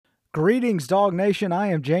Greetings, Dog Nation. I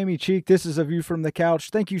am Jamie Cheek. This is A View from the Couch.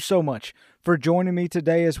 Thank you so much for joining me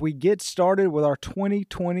today as we get started with our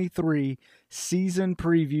 2023 season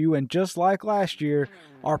preview. And just like last year,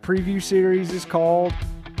 our preview series is called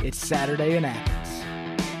It's Saturday in Athens.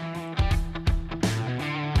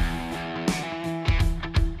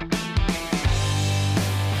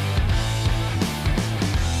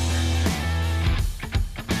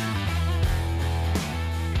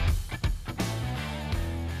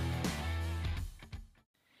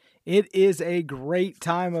 It is a great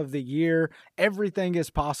time of the year. Everything is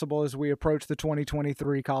possible as we approach the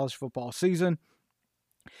 2023 college football season.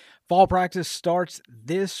 Fall practice starts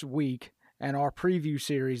this week, and our preview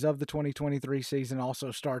series of the 2023 season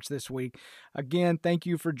also starts this week. Again, thank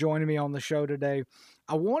you for joining me on the show today.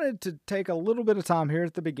 I wanted to take a little bit of time here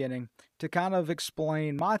at the beginning to kind of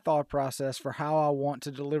explain my thought process for how I want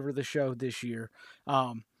to deliver the show this year.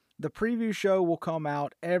 The preview show will come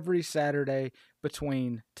out every Saturday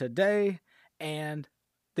between today and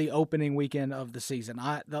the opening weekend of the season.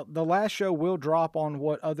 The last show will drop on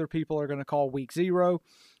what other people are going to call week 0.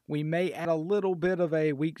 We may add a little bit of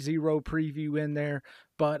a week 0 preview in there,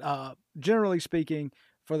 but generally speaking,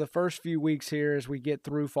 for the first few weeks here as we get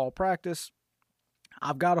through fall practice,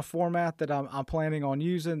 I've got a format that I'm planning on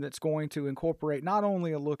using that's going to incorporate not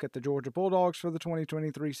only a look at the Georgia Bulldogs for the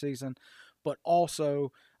 2023 season, but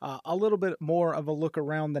also a little bit more of a look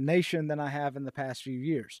around the nation than I have in the past few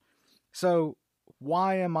years. So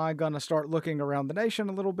why am I going to start looking around the nation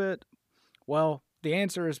a little bit? Well, the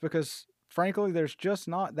answer is because, frankly, there's just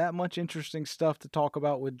not that much interesting stuff to talk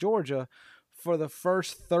about with Georgia for the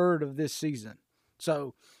first third of this season.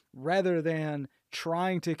 So rather than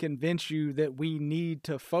trying to convince you that we need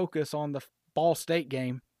to focus on the Ball State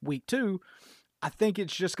game week 2, I think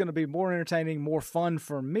it's just going to be more entertaining, more fun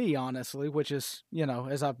for me, honestly, which is,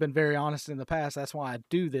 as I've been very honest in the past, that's why I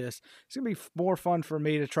do this. It's going to be more fun for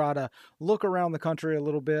me to try to look around the country a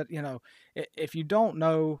little bit. If you don't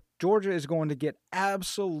know, Georgia is going to get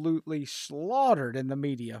absolutely slaughtered in the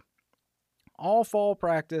media. All fall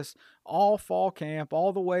practice, all fall camp,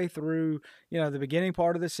 all the way through, the beginning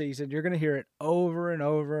part of the season. You're going to hear it over and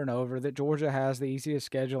over and over that Georgia has the easiest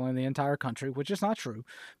schedule in the entire country, which is not true.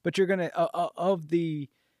 But you're going to, of the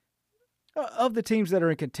teams that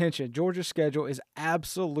are in contention, Georgia's schedule is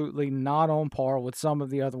absolutely not on par with some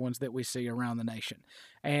of the other ones that we see around the nation.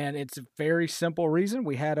 And it's a very simple reason.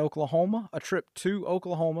 We had a trip to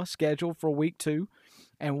Oklahoma scheduled for week 2.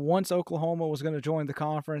 And once Oklahoma was going to join the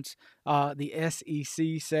conference, the SEC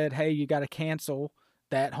said, hey, you got to cancel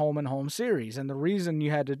that home-and-home series. And the reason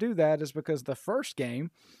you had to do that is because the first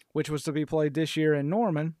game, which was to be played this year in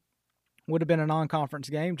Norman, would have been a non-conference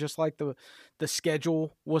game, just like the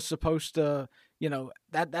schedule was supposed to,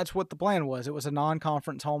 that's what the plan was. It was a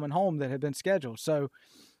non-conference home-and-home that had been scheduled. So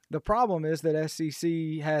the problem is that SEC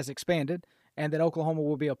has expanded and that Oklahoma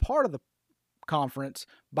will be a part of the conference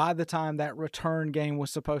by the time that return game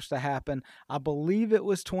was supposed to happen. I believe it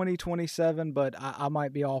was 2027, but I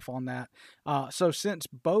might be off on that. So since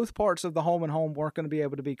both parts of the home and home weren't going to be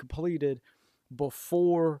able to be completed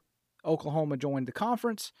before Oklahoma joined the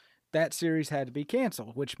conference, that series had to be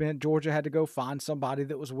canceled, which meant Georgia had to go find somebody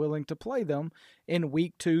that was willing to play them in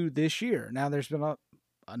week 2 this year. Now there's been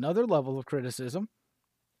another level of criticism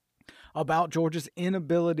about Georgia's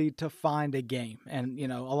inability to find a game. And,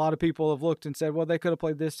 a lot of people have looked and said, well, they could have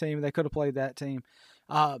played this team, they could have played that team.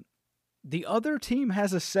 The other team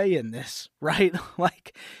has a say in this, right?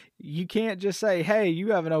 Like, you can't just say, hey,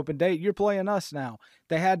 you have an open date, you're playing us now.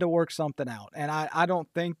 They had to work something out. And I don't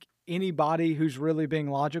think anybody who's really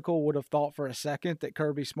being logical would have thought for a second that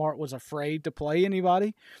Kirby Smart was afraid to play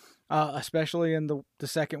anybody, especially in the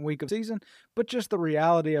second week of the season. But just the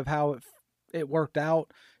reality of how it worked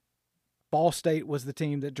out, Ball State was the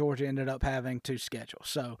team that Georgia ended up having to schedule.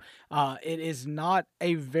 So it is not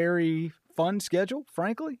a very fun schedule,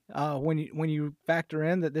 frankly, when you factor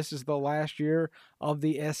in that this is the last year of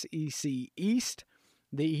the SEC East.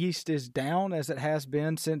 The East is down as it has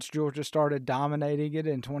been since Georgia started dominating it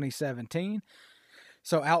in 2017.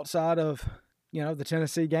 So outside of, the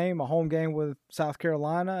Tennessee game, a home game with South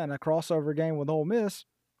Carolina, and a crossover game with Ole Miss,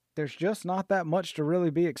 there's just not that much to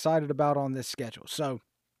really be excited about on this schedule. So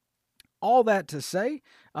all that to say,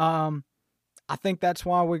 I think that's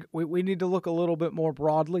why we need to look a little bit more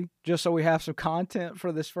broadly, just so we have some content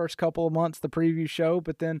for this first couple of months, the preview show.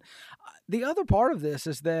 But then the other part of this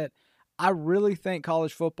is that I really think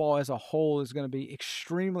college football as a whole is going to be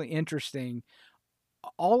extremely interesting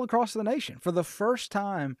all across the nation. For the first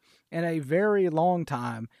time in a very long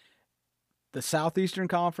time, the Southeastern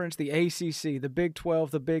Conference, the ACC, the Big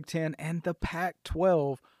 12, the Big 10, and the Pac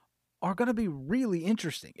 12 are going to be really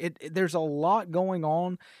interesting. There's a lot going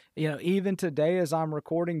on. Even today as I'm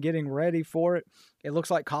recording, getting ready for it, it looks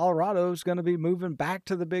like Colorado is going to be moving back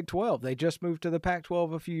to the Big 12. They just moved to the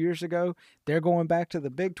Pac-12 a few years ago. They're going back to the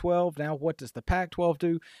Big 12. Now, what does the Pac-12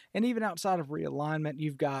 do? And even outside of realignment,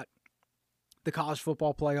 you've got the college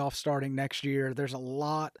football playoff starting next year. There's a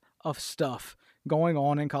lot of stuff going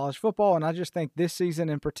on in college football, and I just think this season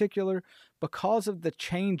in particular, because of the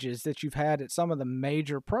changes that you've had at some of the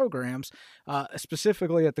major programs,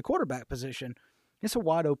 specifically at the quarterback position, it's a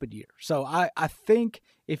wide open year. So I think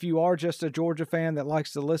if you are just a Georgia fan that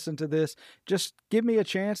likes to listen to this, just give me a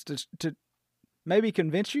chance to maybe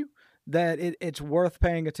convince you that it's worth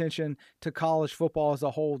paying attention to college football as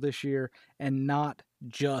a whole this year and not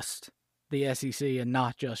just the SEC and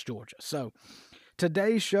not just Georgia. So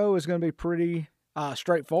today's show is going to be pretty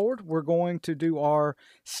straightforward. We're going to do our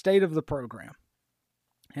state of the program.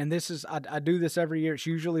 And this is, I do this every year. It's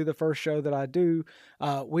usually the first show that I do.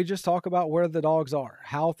 We just talk about where the dogs are,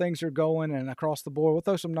 how things are going, and across the board. We'll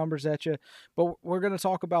throw some numbers at you, but we're going to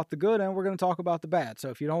talk about the good and we're going to talk about the bad.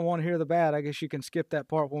 So if you don't want to hear the bad, I guess you can skip that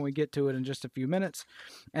part when we get to it in just a few minutes.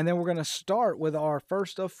 And then we're going to start with our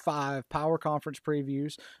first of 5 power conference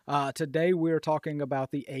previews. Today we're talking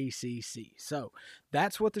about the ACC. So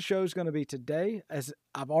that's what the show is going to be today. As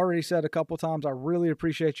I've already said a couple times, I really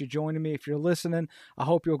appreciate you joining me. If you're listening, I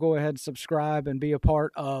hope you'll go ahead and subscribe and be a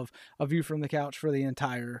part of A View from the Couch for the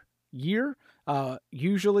entire year.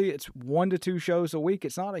 Usually it's 1 to 2 shows a week.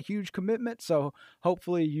 It's not a huge commitment, so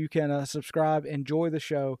hopefully you can subscribe, enjoy the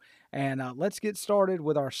show, and let's get started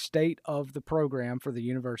with our state of the program for the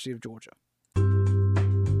University of Georgia.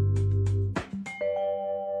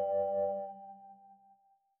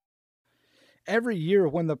 Every year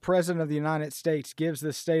when the President of the United States gives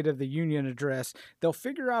the State of the Union address, they'll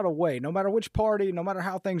figure out a way, no matter which party, no matter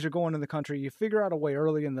how things are going in the country, you figure out a way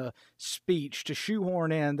early in the speech to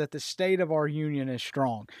shoehorn in that the state of our union is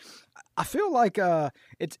strong. I feel like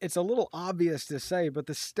it's a little obvious to say, but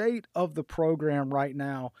the state of the program right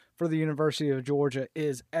now for the University of Georgia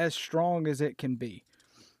is as strong as it can be.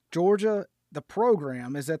 Georgia, the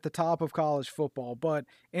program, is at the top of college football, but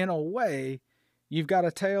in a way, you've got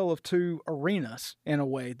a tale of 2 arenas in a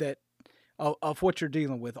way that of what you're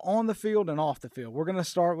dealing with on the field and off the field. We're going to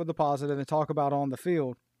start with the positive and talk about on the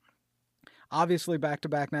field. Obviously,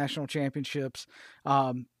 back-to-back national championships.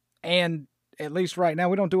 And at least right now,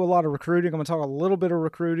 we don't do a lot of recruiting. I'm going to talk a little bit of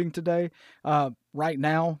recruiting today. Right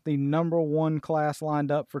now, the number 1 class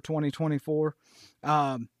lined up for 2024.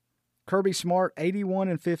 Kirby Smart,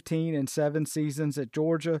 81-15 in 7 seasons at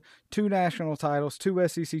Georgia, 2 national titles, 2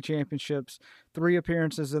 SEC championships, 3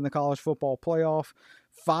 appearances in the college football playoff,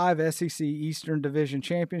 5 SEC Eastern Division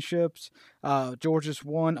championships. Georgia's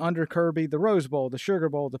won under Kirby the Rose Bowl, the Sugar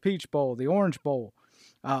Bowl, the Peach Bowl, the Orange Bowl.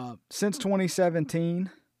 Since 2017,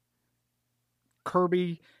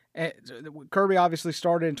 Kirby obviously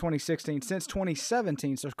started in 2016. Since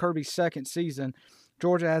 2017, so Kirby's second season,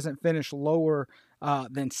 Georgia hasn't finished lower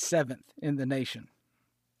than 7th in the nation.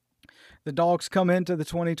 The Dogs come into the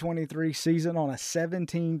 2023 season on a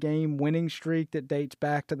 17-game winning streak that dates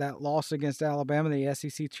back to that loss against Alabama, the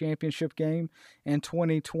SEC championship game in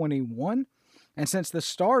 2021. And since the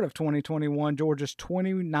start of 2021, Georgia's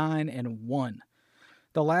 29-1.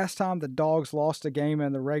 The last time the Dogs lost a game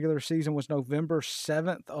in the regular season was November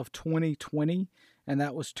 7th of 2020, and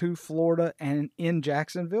that was to Florida and in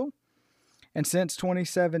Jacksonville. And since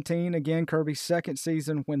 2017, again, Kirby's second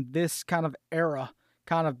season when this kind of era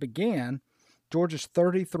kind of began, Georgia's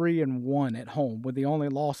 33-1 at home, with the only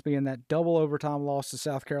loss being that double overtime loss to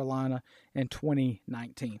South Carolina in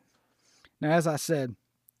 2019. Now, as I said,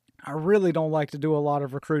 I really don't like to do a lot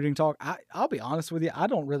of recruiting talk. I'll be honest with you, I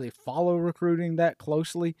don't really follow recruiting that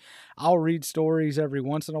closely. I'll read stories every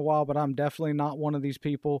once in a while, but I'm definitely not one of these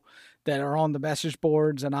people that are on the message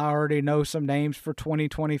boards and I already know some names for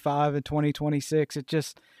 2025 and 2026.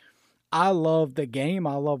 I love the game.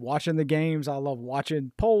 I love watching the games. I love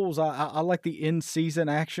watching polls. I like the in-season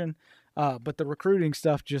action. But the recruiting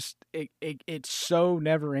stuff it's so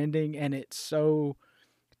never-ending and it's so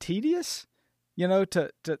tedious. To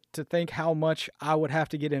think how much I would have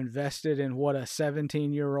to get invested in what a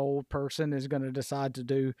 17-year-old person is going to decide to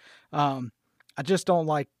do. I just don't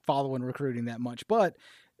like following recruiting that much. But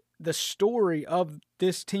the story of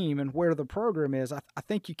this team and where the program is, I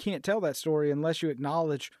think you can't tell that story unless you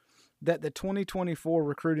acknowledge that the 2024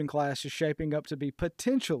 recruiting class is shaping up to be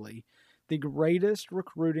potentially the greatest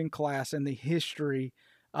recruiting class in the history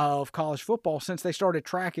of college football since they started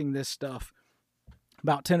tracking this stuff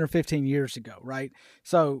about 10 or 15 years ago, right?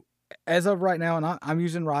 So as of right now, and I'm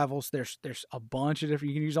using Rivals. There's a bunch of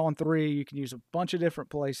different. You can use On3. You can use a bunch of different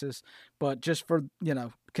places, but just for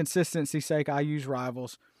consistency's sake, I use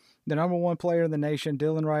Rivals. The number one player in the nation,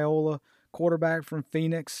 Dylan Raiola, quarterback from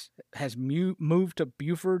Phoenix, has moved to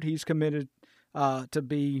Buford. He's committed to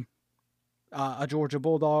be a Georgia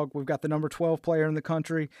Bulldog. We've got the number 12 player in the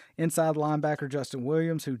country, inside linebacker Justin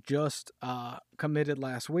Williams, who just committed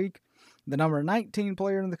last week. The number 19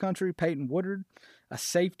 player in the country, Peyton Woodard, a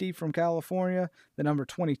safety from California. The number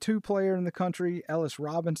 22 player in the country, Ellis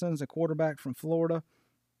Robinson's a quarterback from Florida.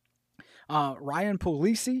 Ryan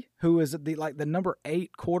Puglisi, who is the number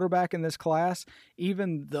 8 quarterback in this class,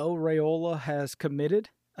 even though Raiola has committed,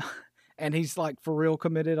 and he's for real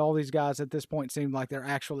committed. All these guys at this point seem like they're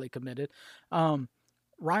actually committed. Ryan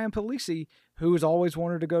Puglisi, who has always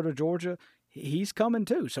wanted to go to Georgia, he's coming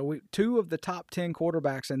too. So 2 of the top 10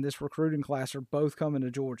 quarterbacks in this recruiting class are both coming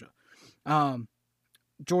to Georgia.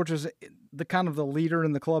 Georgia's the leader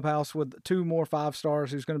in the clubhouse with 2 more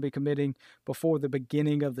 5-stars who's going to be committing before the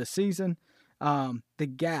beginning of the season. The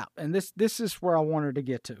gap, and this is where I wanted to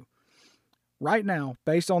get to. Right now,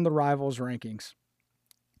 based on the Rivals rankings,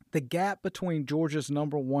 the gap between Georgia's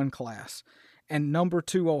number 1 class and number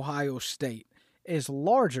 2 Ohio State is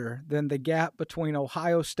larger than the gap between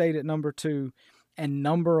Ohio State at number 2 and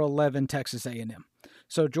number 11 Texas A&M.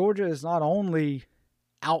 So Georgia is not only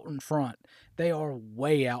out in front, they are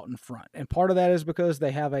way out in front. And part of that is because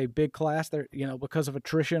they have a big class. They're, because of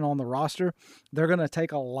attrition on the roster, they're going to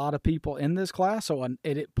take a lot of people in this class. So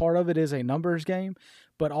part of it is a numbers game,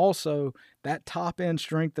 but also that top end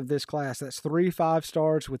strength of this class, that's 3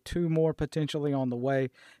 5-stars with 2 more potentially on the way.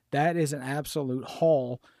 That is an absolute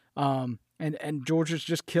haul. And Georgia's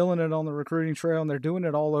just killing it on the recruiting trail, and they're doing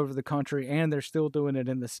it all over the country, and they're still doing it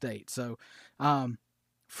in the state. So,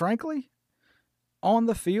 frankly, on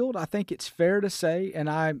the field, I think it's fair to say, and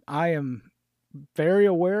I am very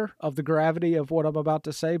aware of the gravity of what I'm about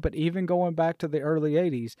to say, but even going back to the early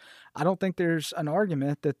 80s, I don't think there's an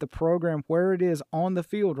argument that the program, where it is on the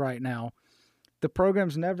field right now, the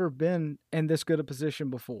program's never been in this good a position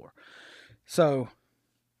before. So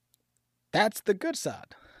that's the good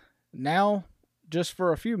side. Now, just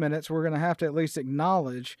for a few minutes, we're going to have to at least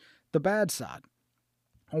acknowledge the bad side.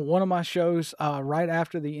 On one of my shows, right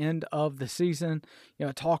after the end of the season,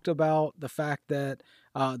 I talked about the fact that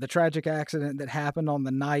the tragic accident that happened on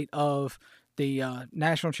the night of the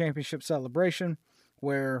national championship celebration,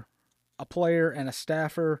 where a player and a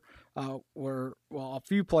staffer a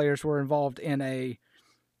few players were involved in a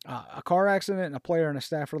car accident, and a player and a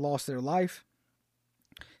staffer lost their life.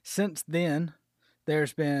 Since then,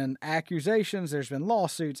 there's been accusations, there's been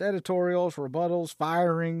lawsuits, editorials, rebuttals,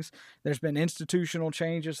 firings. There's been institutional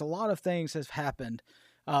changes. A lot of things have happened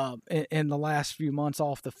in the last few months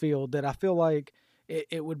off the field that I feel like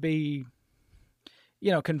it would be,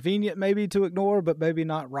 convenient maybe to ignore, but maybe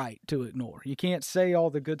not right to ignore. You can't say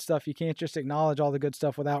all the good stuff. You can't just acknowledge all the good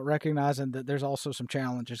stuff without recognizing that there's also some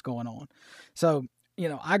challenges going on. So,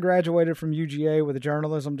 I graduated from UGA with a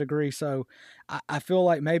journalism degree, so I feel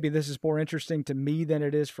like maybe this is more interesting to me than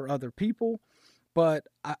it is for other people, but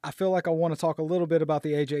I feel like I want to talk a little bit about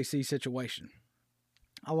the AJC situation.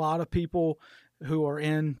 A lot of people who are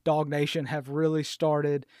in Dog Nation have really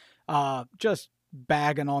started just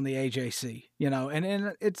bagging on the AJC,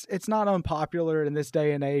 and it's not unpopular in this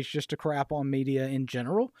day and age just to crap on media in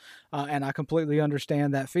general, and I completely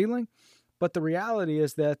understand that feeling. But the reality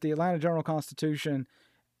is that the Atlanta Journal-Constitution,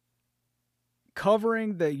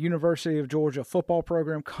 covering the University of Georgia football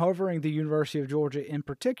program, covering the University of Georgia in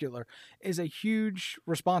particular, is a huge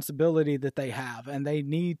responsibility that they have, and they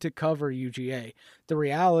need to cover UGA. The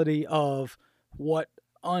reality of what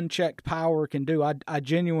unchecked power can do, I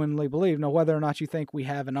genuinely believe. Now, whether or not you think we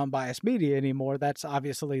have an unbiased media anymore, that's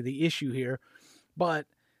obviously the issue here, but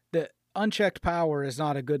the unchecked power is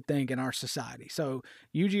not a good thing in our society. So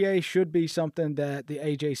UGA should be something that the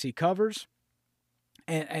AJC covers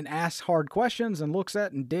and asks hard questions and looks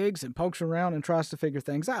at and digs and pokes around and tries to figure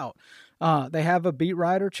things out. They have a beat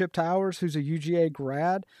writer, Chip Towers, who's a UGA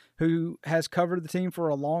grad who has covered the team for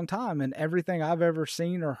a long time. And everything I've ever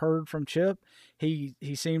seen or heard from Chip, he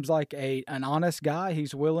seems like an honest guy.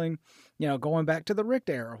 He's willing, going back to the Richt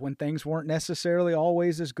era when things weren't necessarily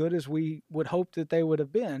always as good as we would hope that they would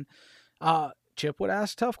have been. Chip would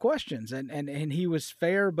ask tough questions, and he was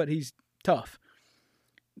fair, but he's tough.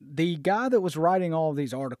 The guy that was writing all of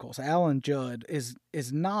these articles, Alan Judd, is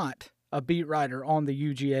not a beat writer on the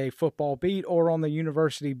UGA football beat or on the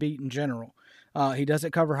university beat in general. He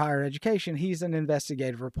doesn't cover higher education. He's an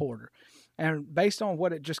investigative reporter. And based on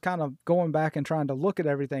what it just kind of going back and trying to look at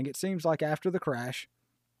everything, it seems like after the crash,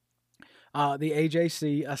 the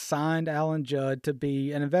AJC assigned Alan Judd to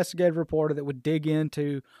be an investigative reporter that would dig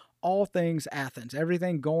into all things Athens,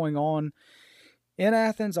 everything going on in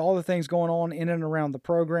Athens, all the things going on in and around the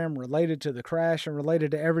program related to the crash and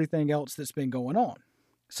related to everything else that's been going on.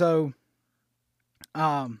 So,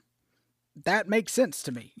 that makes sense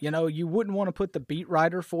to me. You wouldn't want to put the beat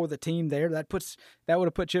writer for the team there. That would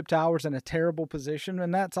have put Chip Towers in a terrible position,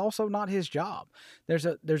 and that's also not his job. There's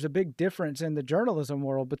a big difference in the journalism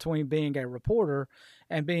world between being a reporter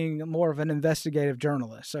and being more of an investigative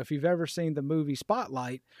journalist. So if you've ever seen the movie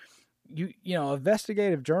Spotlight,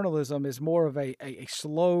 investigative journalism is more of a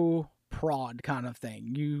slow prod kind of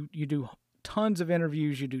thing. You do tons of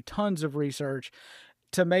interviews, you do tons of research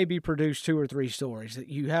to maybe produce 2 or 3 stories. That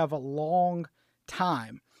you have a long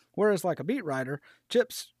time. Whereas like a beat writer,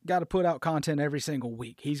 Chip's got to put out content every single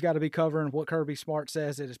week. He's got to be covering what Kirby Smart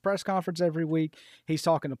says at his press conference every week. He's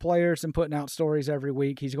talking to players and putting out stories every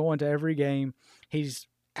week. He's going to every game. He's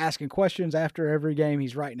asking questions after every game.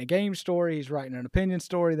 He's writing a game story. He's writing an opinion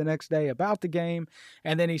story the next day about the game.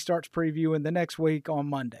 And then he starts previewing the next week on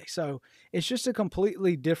Monday. So it's just a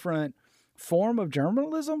completely different form of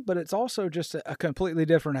journalism, but it's also just a completely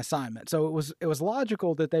different assignment. So it was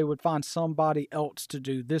logical that they would find somebody else to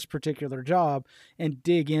do this particular job and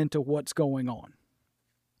dig into what's going on.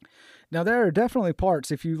 Now, there are definitely parts,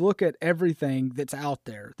 if you look at everything that's out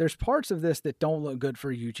there, there's parts of this that don't look good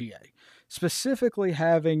for UGA. Specifically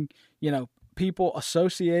having, people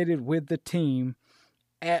associated with the team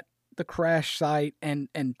at the crash site and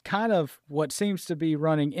kind of what seems to be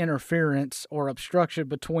running interference or obstruction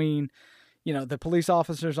between the police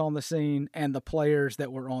officers on the scene and the players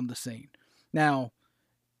that were on the scene. Now,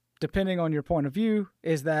 depending on your point of view,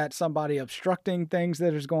 is that somebody obstructing things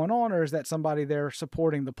that is going on, or is that somebody there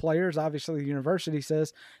supporting the players? Obviously, the university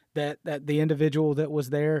says that the individual that was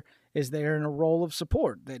there is there in a role of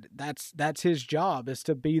support. That's his job, is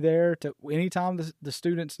to be there to anytime the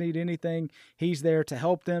students need anything, he's there to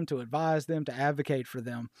help them, to advise them, to advocate for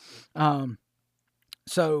them.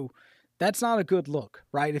 So that's not a good look,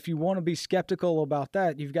 right? If you want to be skeptical about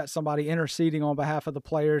that, you've got somebody interceding on behalf of the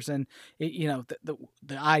players. And, the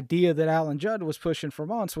idea that Alan Judd was pushing for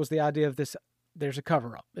months was the idea of this, there's a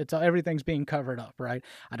cover-up. Everything's being covered up, right?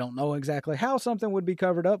 I don't know exactly how something would be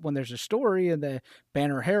covered up when there's a story in the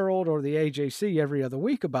Banner Herald or the AJC every other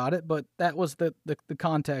week about it, but that was the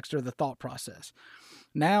context or the thought process.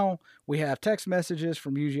 Now we have text messages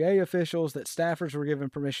from UGA officials that staffers were given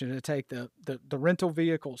permission to take the rental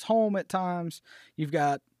vehicles home at times. You've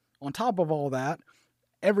got, on top of all that,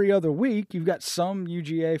 every other week, you've got some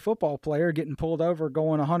UGA football player getting pulled over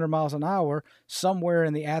going 100 miles an hour somewhere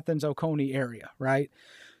in the Athens-Oconee area, right?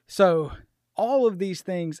 So all of these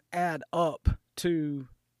things add up to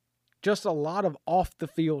just a lot of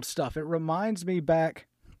off-the-field stuff. It reminds me back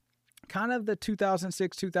kind of the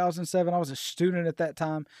 2006, 2007. I was a student at that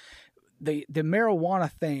time. The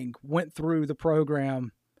marijuana thing went through the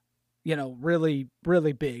program, really,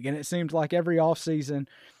 really big. And it seemed like every offseason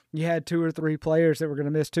you had 2 or 3 players that were going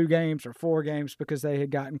to miss 2 games or 4 games because they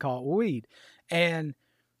had gotten caught with weed. And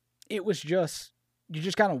it was just, you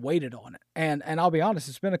just kind of waited on it. And I'll be honest,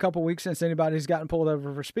 it's been a couple weeks since anybody's gotten pulled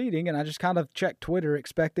over for speeding, and I just kind of checked Twitter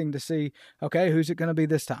expecting to see, okay, who's it going to be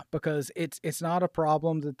this time? Because it's not a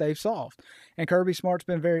problem that they've solved. And Kirby Smart's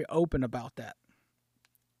been very open about that.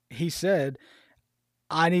 He said,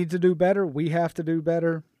 I need to do better. We have to do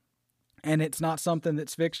better. And it's not something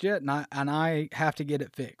that's fixed yet, and I have to get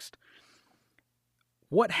it fixed.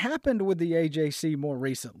 What happened with the AJC more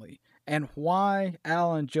recently, and why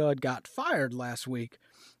Alan Judd got fired last week,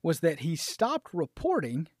 was that he stopped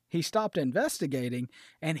reporting, he stopped investigating,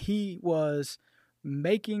 and he was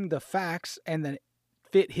making the facts and then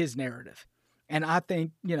fit his narrative. And I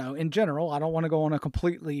think, in general, I don't want to go on a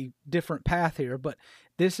completely different path here, but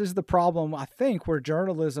this is the problem, I think, where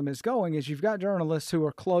journalism is going, is you've got journalists who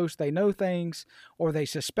are close, they know things, or they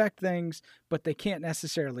suspect things, but they can't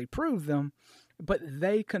necessarily prove them, but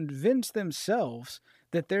they convince themselves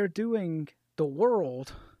that they're doing the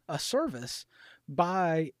world a service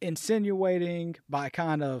by insinuating, by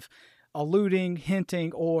kind of alluding,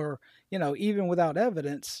 hinting, or, even without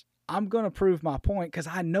evidence, I'm going to prove my point because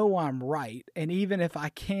I know I'm right. And even if I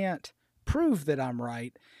can't prove that I'm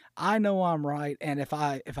right, I know I'm right. And if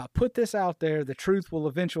I put this out there, the truth will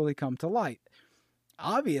eventually come to light.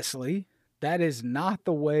 Obviously, that is not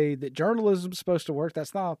the way that journalism is supposed to work.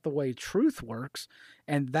 That's not the way truth works.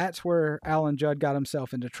 And that's where Alan Judd got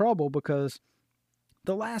himself into trouble, because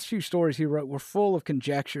the last few stories he wrote were full of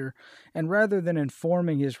conjecture. And rather than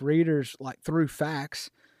informing his readers through facts,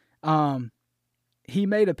 he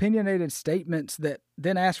made opinionated statements that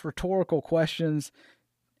then asked rhetorical questions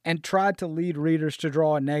and tried to lead readers to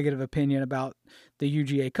draw a negative opinion about the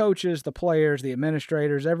UGA coaches, the players, the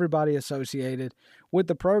administrators, everybody associated with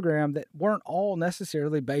the program that weren't all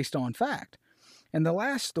necessarily based on fact. And the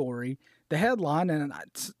last story, the headline, and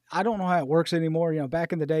I don't know how it works anymore.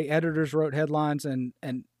 Back in the day, editors wrote headlines and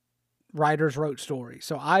writers wrote stories.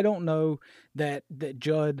 So I don't know that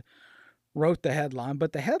Judd wrote the headline,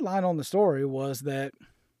 but the headline on the story was that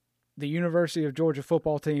the University of Georgia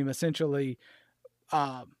football team essentially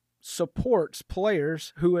supports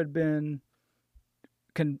players who had been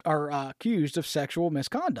accused of sexual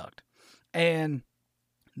misconduct. And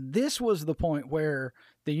this was the point where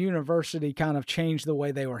the university kind of changed the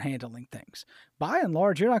way they were handling things. By and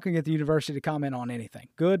large, you're not going to get the university to comment on anything,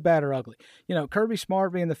 good, bad, or ugly. Kirby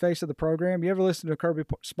Smart being the face of the program, you ever listen to a Kirby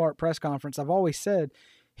Smart press conference, I've always said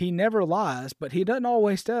he never lies, but he doesn't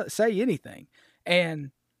always say anything.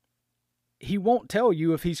 And he won't tell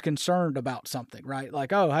you if he's concerned about something, right?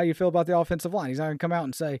 Like, oh, how you feel about the offensive line? He's not going to come out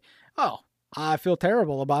and say, oh, I feel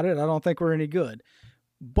terrible about it. I don't think we're any good.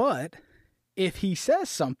 But if he says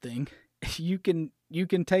something, you can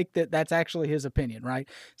take that's actually his opinion, right?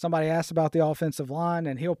 Somebody asks about the offensive line,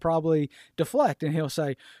 and he'll probably deflect, and he'll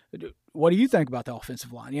say, what do you think about the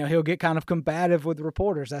offensive line? He'll get kind of combative with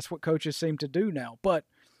reporters. That's what coaches seem to do now. But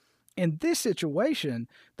in this situation,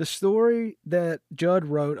 the story that Judd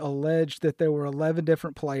wrote alleged that there were 11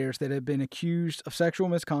 different players that had been accused of sexual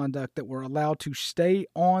misconduct that were allowed to stay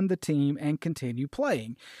on the team and continue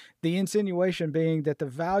playing. The insinuation being that the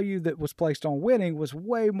value that was placed on winning was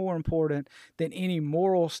way more important than any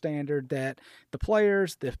moral standard that the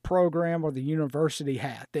players, the program, or the university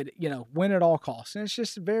had, that, win at all costs. And it's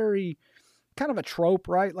just very kind of a trope,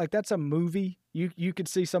 right? Like, that's a movie. You could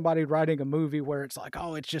see somebody writing a movie where it's like,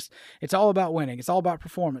 oh, it's all about winning. It's all about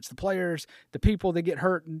performance. The players, the people that get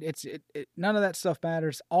hurt, and none of that stuff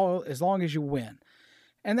matters, all as long as you win.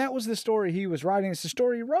 And that was the story he was writing. It's the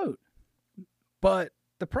story he wrote. But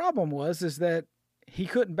the problem is that he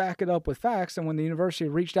couldn't back it up with facts. And when the university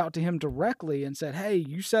reached out to him directly and said, hey,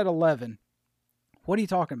 you said 11, what are you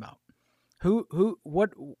talking about?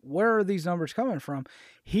 Where are these numbers coming from?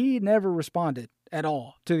 He never responded at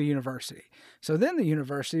all to the university. So then the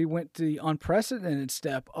university went to the unprecedented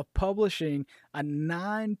step of publishing a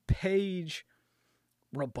 9-page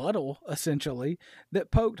rebuttal, essentially, that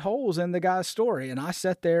poked holes in the guy's story. And I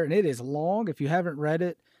sat there, and it is long. If you haven't read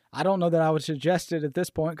it, I don't know that I would suggest it at this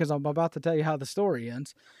point, because I'm about to tell you how the story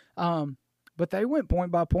ends. But they went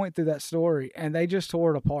point by point through that story, and they just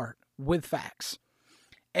tore it apart with facts.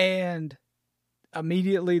 And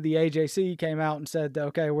immediately the AJC came out and said,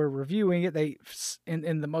 okay, we're reviewing it. They,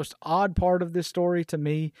 in the most odd part of this story to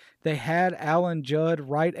me, they had Alan Judd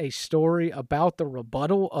write a story about the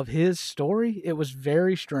rebuttal of his story. It was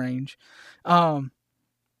very strange. But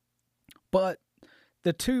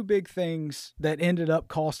the two big things that ended up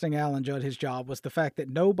costing Alan Judd his job was the fact that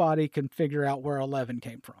nobody can figure out where 11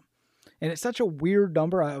 came from. And it's such a weird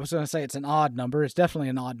number. I was going to say it's an odd number. It's definitely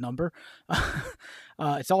an odd number.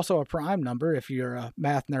 It's also a prime number if you're a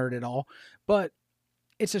math nerd at all. But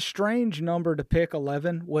it's a strange number to pick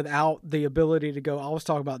 11 without the ability to go, I was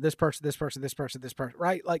talking about this person, this person, this person, this person,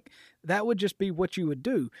 right? Like, that would just be what you would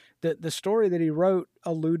do. The story that he wrote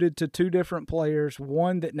alluded to two different players,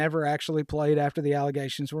 one that never actually played after the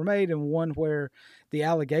allegations were made, and one where the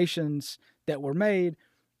allegations that were made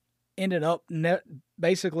ended up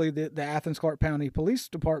basically the Athens Clarke County Police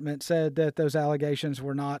Department said that those allegations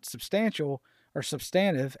were not substantial or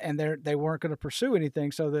substantive, and they weren't going to pursue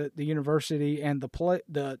anything. So the university and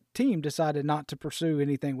the team decided not to pursue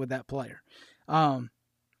anything with that player. All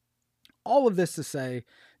of this to say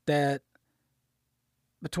that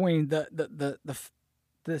between them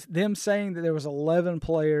saying that there was 11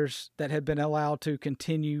 players that had been allowed to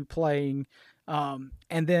continue playing, and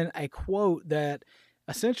then a quote that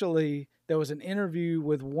essentially there was an interview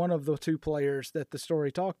with one of the two players that the story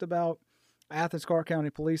talked about. Athens Clarke County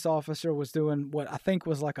police officer was doing what I think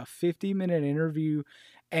was like a 50-minute interview,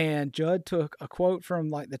 and Judd took a quote from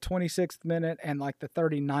like the 26th minute and like the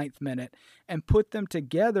 39th minute and put them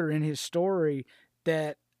together in his story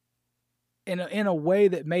that in a way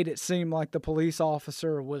that made it seem like the police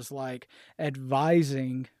officer was like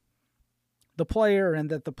advising the player, and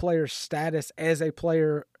that the player's status as a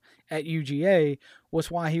player at UGA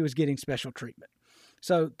was why he was getting special treatment.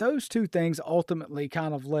 So those two things ultimately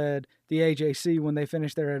kind of led the AJC, when they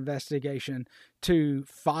finished their investigation, to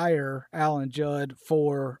fire Alan Judd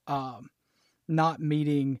for not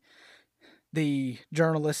meeting the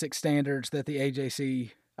journalistic standards that the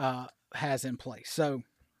AJC has in place. So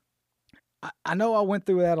I know I went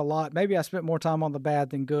through that a lot. Maybe I spent more time on the bad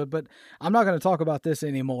than good, but I'm not going to talk about this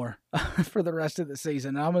anymore for the rest of the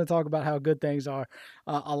season. I'm going to talk about how good things are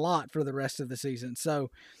a lot for the rest of the season. So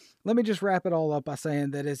let me just wrap it all up by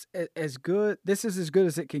saying that it's as good. This is as good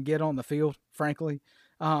as it can get on the field, frankly.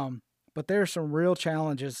 But there are some real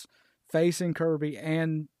challenges facing Kirby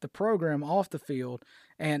and the program off the field.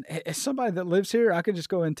 And as somebody that lives here, I can just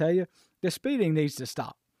go ahead and tell you the speeding needs to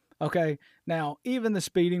stop. Okay. Now, even the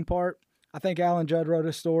speeding part, I think Alan Judd wrote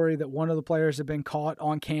a story that one of the players had been caught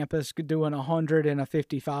on campus doing 100 and a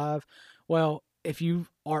 55. Well, if you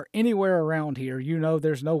are anywhere around here, you know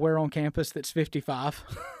there's nowhere on campus that's 55.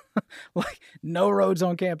 Like, no roads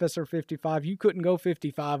on campus are 55. You couldn't go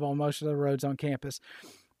 55 on most of the roads on campus.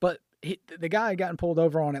 But the guy had gotten pulled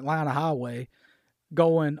over on Atlanta Highway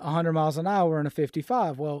going 100 miles an hour in a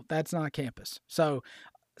 55. Well, that's not campus. So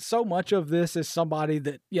much of this is somebody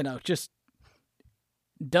that, just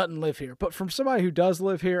doesn't live here. But from somebody who does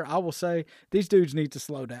live here, I will say these dudes need to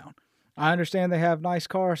slow down. I understand they have nice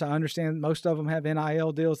cars. I understand most of them have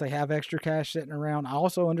NIL deals. They have extra cash sitting around. I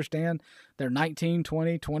also understand they're 19,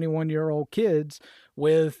 20, 21-year-old kids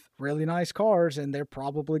with really nice cars, and they're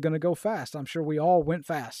probably going to go fast. I'm sure we all went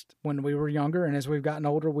fast when we were younger, and as we've gotten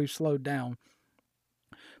older, we've slowed down.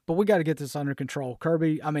 But we got to get this under control.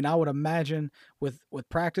 Kirby, I would imagine with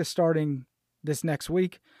practice starting this next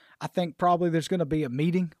week, I think probably there's going to be a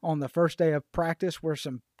meeting on the first day of practice where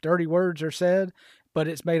some dirty words are said, but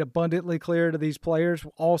it's made abundantly clear to these players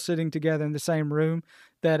all sitting together in the same room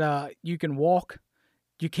that you can walk,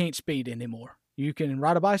 you can't speed anymore. You can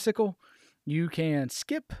ride a bicycle, you can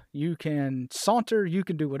skip, you can saunter, you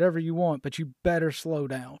can do whatever you want, but you better slow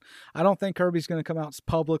down. I don't think Kirby's going to come out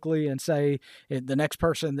publicly and say the next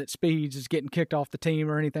person that speeds is getting kicked off the team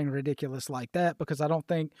or anything ridiculous like that, because I don't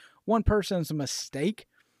think one person's mistake,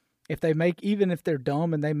 even if they're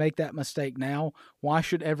dumb and they make that mistake now, why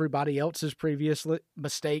should everybody else's previous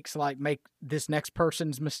mistakes make this next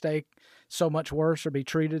person's mistake so much worse or be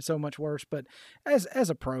treated so much worse? But as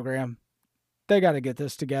a program, they got to get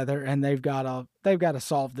this together, and they've got to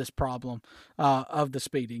solve this problem of the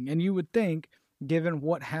speeding. And you would think, given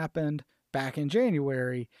what happened back in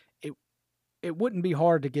January, it wouldn't be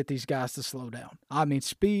hard to get these guys to slow down.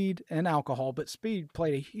 Speed and alcohol, but speed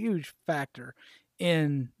played a huge factor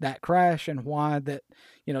in that crash, and why that,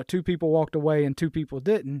 2 people walked away and 2 people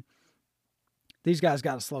didn't. These guys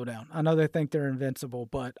got to slow down. I know they think they're invincible,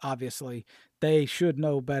 but obviously they should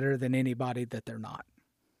know better than anybody that they're not.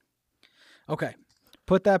 Okay,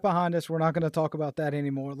 put that behind us. We're not going to talk about that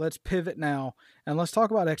anymore. Let's pivot now, and let's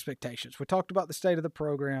talk about expectations. We talked about the state of the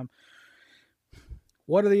program.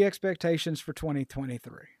 What are the expectations for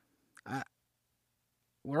 2023?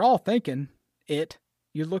 We're all thinking it.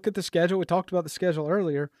 You look at the schedule. We talked about the schedule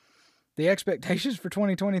earlier. The expectations for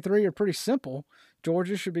 2023 are pretty simple.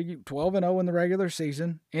 Georgia should be 12-0 in the regular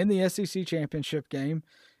season, in the SEC championship game,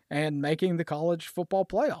 and making the college football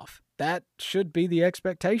playoff. That should be the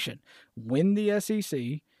expectation. Win the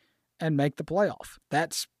SEC and make the playoff.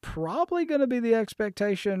 That's probably going to be the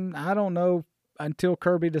expectation, I don't know, until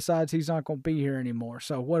Kirby decides he's not going to be here anymore.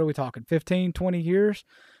 So what are we talking, 15, 20 years?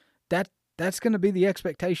 That's going to be the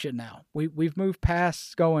expectation now. We've moved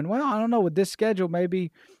past going, well, I don't know, with this schedule, maybe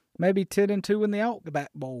 10-2 in the Outback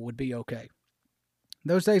Bowl would be okay.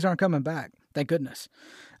 Those days aren't coming back, thank goodness.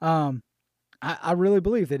 I really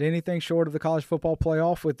believe that anything short of the college football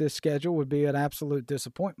playoff with this schedule would be an absolute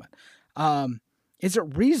disappointment. Is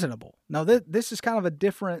it reasonable? Now, this is kind of a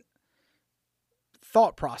different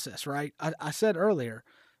thought process, right? I said earlier,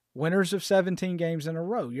 winners of 17 games in a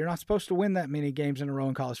row. You're not supposed to win that many games in a row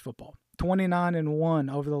in college football.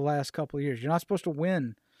 29-1 over the last couple of years. You're not supposed to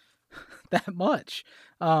win that much.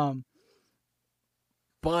 But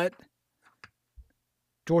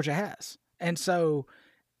Georgia has. And so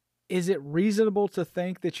is it reasonable to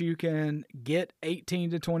think that you can get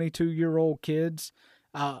 18 to 22-year-old kids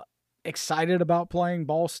excited about playing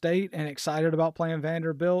Ball State and excited about playing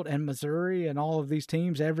Vanderbilt and Missouri and all of these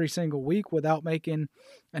teams every single week without making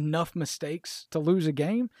enough mistakes to lose a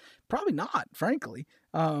game? Probably not, frankly.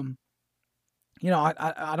 I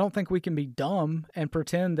don't think we can be dumb and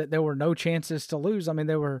pretend that there were no chances to lose.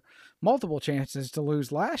 There were multiple chances to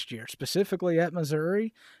lose last year, specifically at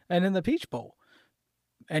Missouri and in the Peach Bowl.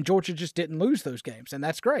 And Georgia just didn't lose those games, and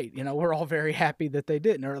that's great. We're all very happy that they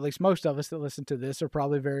didn't, or at least most of us that listen to this are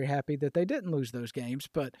probably very happy that they didn't lose those games.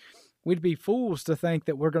 But we'd be fools to think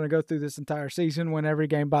that we're going to go through this entire season, win every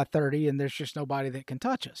game by 30, and there's just nobody that can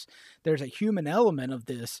touch us. There's a human element of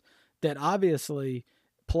this that obviously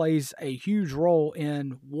plays a huge role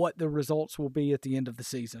in what the results will be at the end of the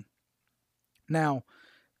season. Now,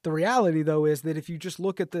 The reality, though, is that if you just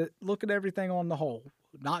look at everything on the whole,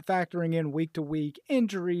 not factoring in week to week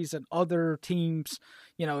injuries and other teams,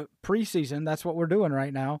 preseason, that's what we're doing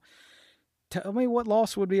right now. Tell me what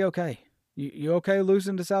loss would be okay. You okay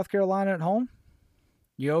losing to South Carolina at home?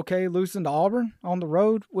 You okay losing to Auburn on the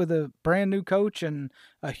road with a brand new coach and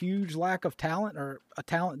a huge lack of talent or a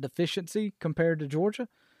talent deficiency compared to Georgia?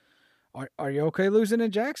 Are you okay losing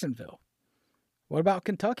in Jacksonville? What about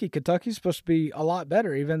Kentucky? Kentucky's supposed to be a lot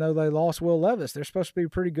better, even though they lost Will Levis. They're supposed to be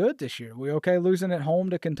pretty good this year. We okay losing at home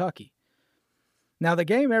to Kentucky? Now, the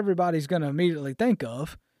game everybody's going to immediately think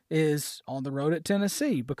of is on the road at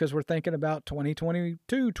Tennessee, because we're thinking about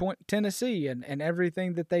 2022 Tennessee and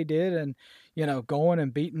everything that they did, and going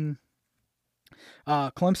and beating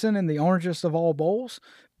Clemson in the orangest of all bowls.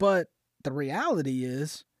 But the reality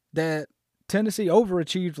is that Tennessee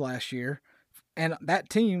overachieved last year, and that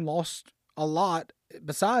team lost a lot.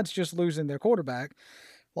 Besides just losing their quarterback,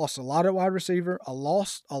 lost a lot at wide receiver,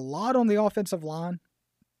 lost a lot on the offensive line,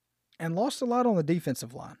 and lost a lot on the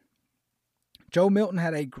defensive line. Joe Milton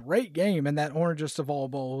had a great game in that orangest of all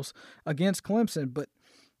bowls against Clemson, but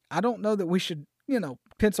I don't know that we should,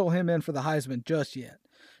 pencil him in for the Heisman just yet.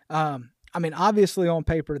 Obviously on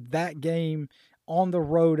paper, that game on the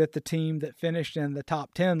road at the team that finished in the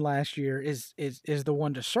top 10 last year is the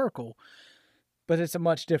one to circle, but it's a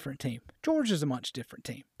much different team. Georgia's a much different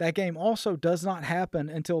team. That game also does not happen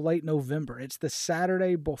until late November. It's the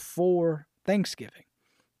Saturday before Thanksgiving.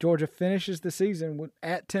 Georgia finishes the season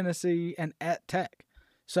at Tennessee and at Tech.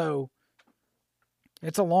 So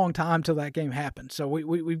it's a long time till that game happens. So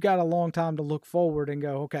we've got a long time to look forward and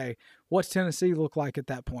go, okay, what's Tennessee look like at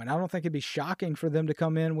that point? I don't think it'd be shocking for them to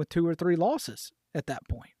come in with 2 or 3 losses at that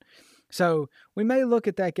point. So we may look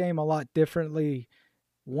at that game a lot differently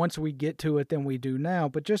once we get to it than we do now.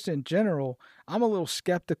 But just in general, I'm a little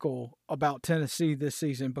skeptical about Tennessee this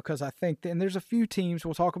season, because I think, and there's a few teams,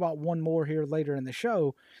 we'll talk about one more here later in the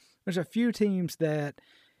show, there's a few teams that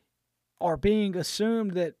are being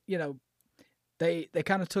assumed that, they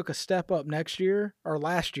kind of took a step up last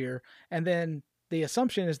year, and then the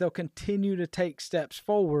assumption is they'll continue to take steps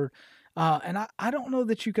forward. And I don't know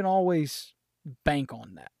that you can always bank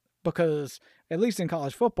on that, because at least in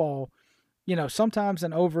college football, sometimes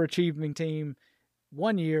an overachieving team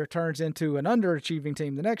one year turns into an underachieving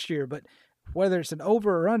team the next year, but whether it's an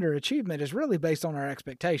over or underachievement is really based on our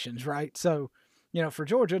expectations, right? So, for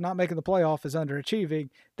Georgia, not making the playoff is underachieving.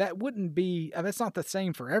 That wouldn't be, that's not the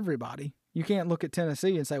same for everybody. You can't look at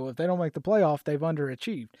Tennessee and say, well, if they don't make the playoff, they've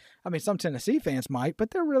underachieved. Some Tennessee fans might,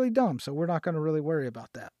 but they're really dumb, so we're not going to really worry about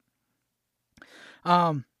that.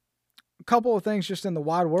 A couple of things just in the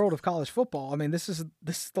wide world of college football. This is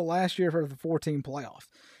the last year for the 14 playoff.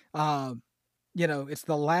 It's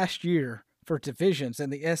the last year for divisions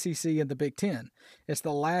in the SEC and the Big Ten. It's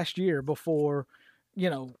the last year before,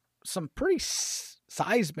 some pretty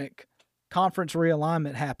seismic conference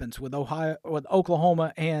realignment happens with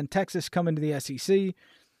Oklahoma and Texas coming to the SEC,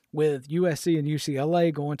 with USC and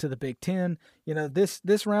UCLA going to the Big Ten.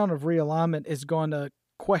 This round of realignment is going to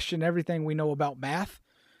question everything we know about math.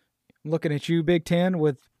 Looking at you, Big Ten,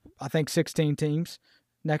 with, I think, 16 teams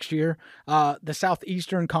next year. The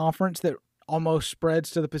Southeastern Conference that almost spreads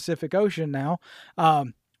to the Pacific Ocean now.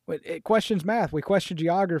 It questions math. We question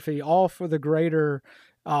geography, all for the greater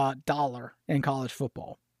dollar in college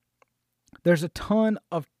football. There's a ton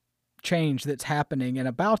of change that's happening and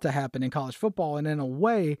about to happen in college football, and in a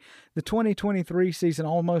way, the 2023 season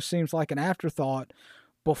almost seems like an afterthought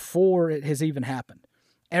before it has even happened.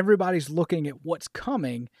 Everybody's looking at what's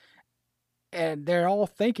coming, and they're all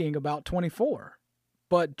thinking about 24.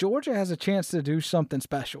 But Georgia has a chance to do something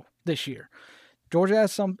special this year. Georgia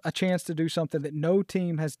has a chance to do something that no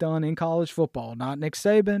team has done in college football. Not Nick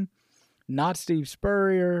Saban, not Steve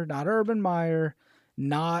Spurrier, not Urban Meyer,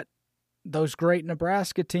 not those great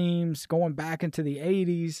Nebraska teams going back into the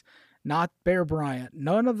 80s, not Bear Bryant.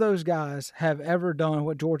 None of those guys have ever done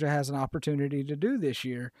what Georgia has an opportunity to do this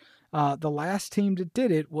year. The last team that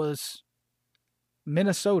did it was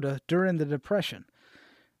Minnesota during the Depression.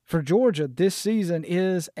 For Georgia, this season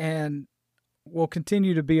is and will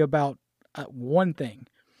continue to be about one thing,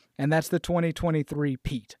 and that's the 2023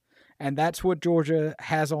 Pete. And that's what Georgia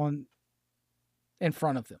has on in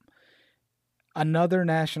front of them. Another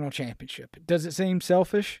national championship. Does it seem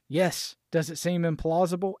selfish? Yes. Does it seem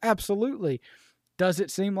implausible? Absolutely. Does it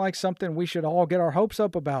seem like something we should all get our hopes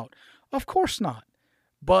up about? Of course not.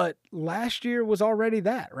 But last year was already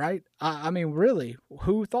that, right? Really,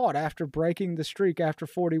 who thought after breaking the streak after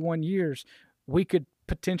 41 years, we could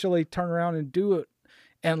potentially turn around and do it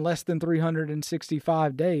in less than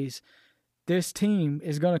 365 days? this team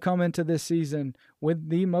is going to come into this season with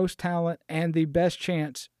the most talent and the best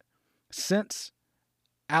chance since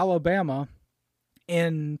Alabama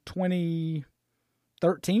in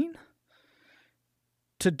 2013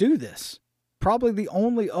 to do this. Probably the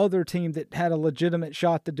only other team that had a legitimate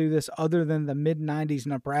shot to do this other than the mid-90s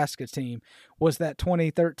Nebraska team was that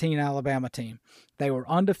 2013 Alabama team. They were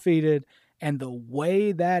undefeated, and the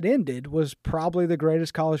way that ended was probably the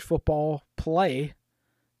greatest college football play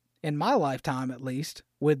in my lifetime, at least,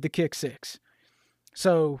 with the kick six.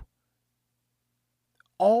 So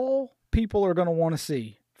all people are going to want to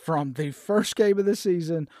see from the first game of the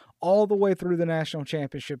season all the way through the national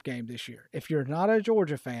championship game this year. If you're not a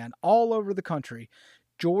Georgia fan, all over the country,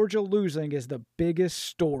 Georgia losing is the biggest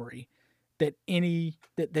story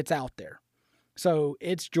that's out there. So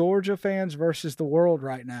it's Georgia fans versus the world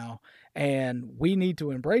right now, and we need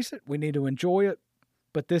to embrace it. We need to enjoy it.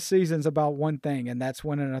 But this season's about one thing, and that's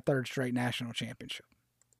winning a third straight national championship.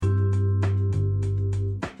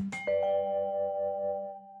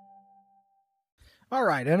 All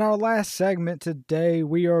right, in our last segment today,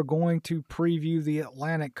 we are going to preview the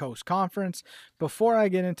Atlantic Coast Conference. Before I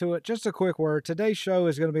get into it, just a quick word. Today's show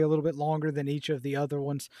is going to be a little bit longer than each of the other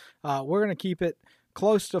ones. We're going to keep it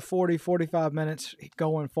close to 45 minutes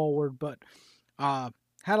going forward, but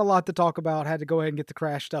had a lot to talk about, had to go ahead and get the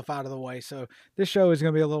crash stuff out of the way. So this show is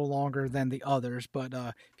going to be a little longer than the others, but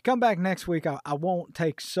if you come back next week, I won't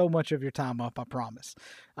take so much of your time up, I promise.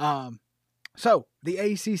 So the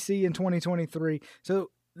ACC in 2023.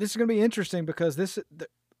 So this is going to be interesting because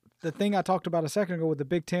the thing I talked about a second ago with the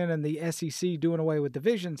Big Ten and the SEC doing away with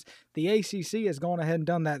divisions, the ACC has gone ahead and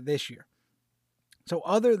done that this year. So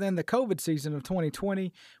other than the COVID season of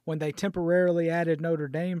 2020, when they temporarily added Notre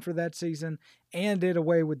Dame for that season and did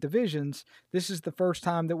away with divisions, this is the first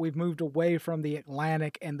time that we've moved away from the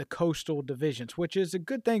Atlantic and the coastal divisions, which is a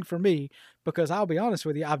good thing for me because I'll be honest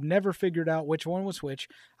with you, I've never figured out which one was which.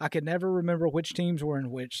 I could never remember which teams were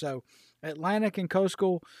in which. So Atlantic and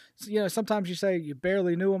coastal, sometimes you say you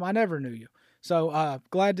barely knew them. I never knew you. So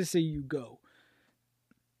glad to see you go.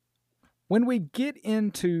 When we get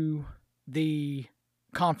into the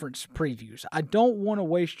conference previews, I don't want to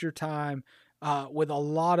waste your time with a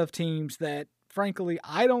lot of teams that, frankly,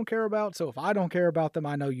 I don't care about. So if I don't care about them,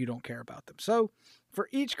 I know you don't care about them. So for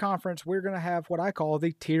each conference, we're going to have what I call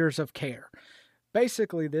the tiers of care.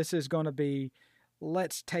 Basically, this is going to be,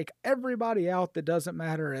 let's take everybody out that doesn't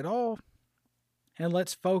matter at all, and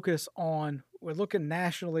let's focus on, we're looking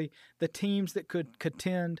nationally, the teams that could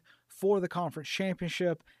contend for the conference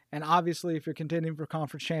championship. And obviously, if you're contending for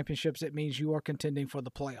conference championships, it means you are contending for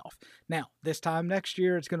the playoff. Now, this time next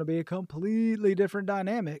year, it's going to be a completely different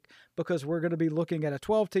dynamic because we're going to be looking at a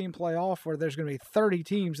 12-team playoff where there's going to be 30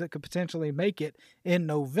 teams that could potentially make it in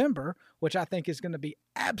November, which I think is going to be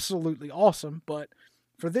absolutely awesome. But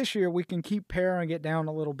for this year, we can keep paring it down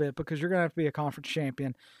a little bit because you're going to have to be a conference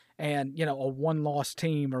champion and, a one-loss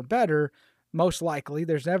team or better. Most likely,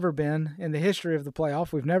 there's never been in the history of the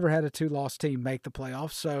playoff, we've never had a two-loss team make the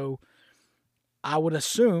playoff. So I would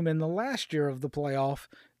assume in the last year of the playoff,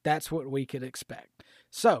 that's what we could expect.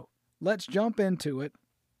 So let's jump into it.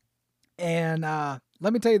 And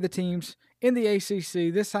let me tell you the teams in the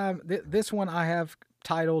ACC. This time, this one I have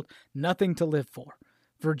titled Nothing to Live For.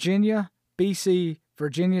 Virginia, BC,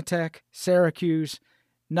 Virginia Tech, Syracuse,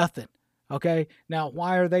 nothing. Okay, now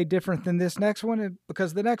why are they different than this next one?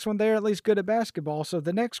 Because the next one, they're at least good at basketball. So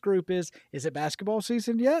the next group is it basketball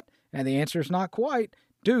season yet? And the answer is not quite.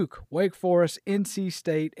 Duke, Wake Forest, NC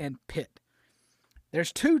State, and Pitt.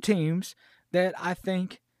 There's two teams that I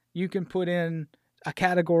think you can put in a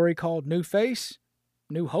category called New Face,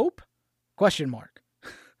 New Hope? Question mark.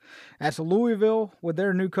 That's Louisville with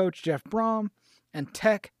their new coach, Jeff Brom, and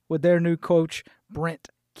Tech with their new coach, Brent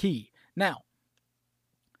Key. Now,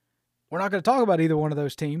 we're not going to talk about either one of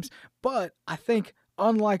those teams, but I think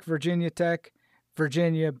unlike Virginia Tech,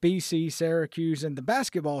 Virginia, BC, Syracuse, and the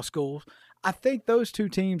basketball schools, I think those two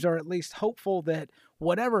teams are at least hopeful that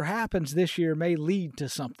whatever happens this year may lead to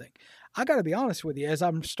something. I got to be honest with you, as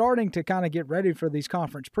I'm starting to kind of get ready for these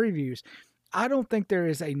conference previews, I don't think there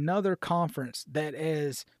is another conference that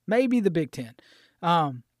is maybe the Big Ten.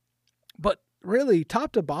 But really,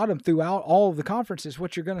 top to bottom throughout all of the conferences,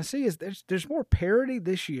 what you're going to see is there's more parity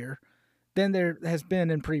this year than there has been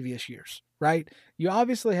in previous years, right? You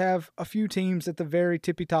obviously have a few teams at the very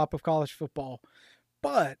tippy top of college football,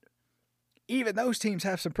 but even those teams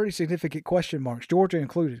have some pretty significant question marks, Georgia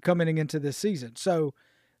included, coming into this season. So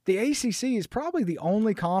the ACC is probably the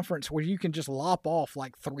only conference where you can just lop off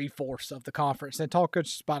like 3/4 of the conference and talk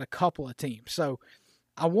just about a couple of teams. So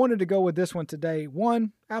I wanted to go with this one today.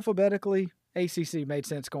 One, alphabetically, ACC made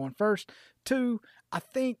sense going first. 2, I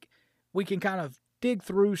think we can kind of dig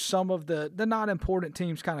through some of the not important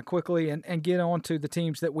teams kind of quickly and get on to the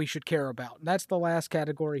teams that we should care about. And that's the last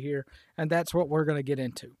category here, and that's what we're going to get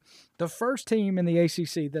into. The first team in the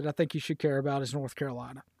ACC that I think you should care about is North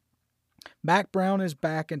Carolina. Mack Brown is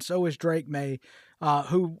back, and so is Drake May,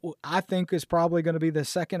 who I think is probably going to be the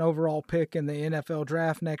second overall pick in the NFL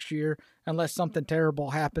draft next year, unless something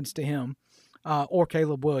terrible happens to him or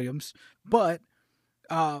Caleb Williams. But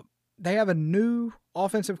they have a new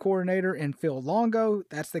offensive coordinator in Phil Longo.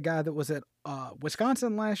 That's the guy that was at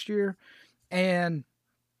Wisconsin last year. And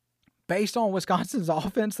based on Wisconsin's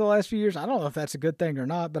offense the last few years, I don't know if that's a good thing or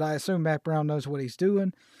not, but I assume Mack Brown knows what he's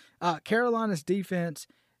doing. Carolina's defense,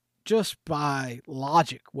 just by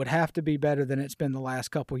logic, would have to be better than it's been the last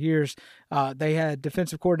couple years. They had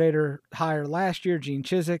defensive coordinator hire last year, Gene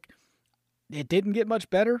Chizik. It didn't get much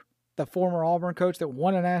better. The former Auburn coach that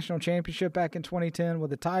won a national championship back in 2010 with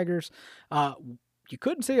the Tigers. You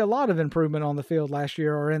couldn't see a lot of improvement on the field last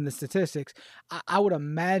year or in the statistics. I would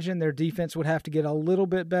imagine their defense would have to get a little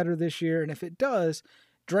bit better this year. And if it does,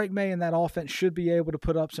 Drake May and that offense should be able to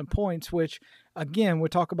put up some points, which, again, we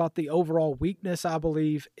talk about the overall weakness, I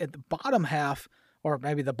believe, at the bottom half, or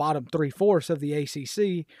maybe the bottom 3/4 of the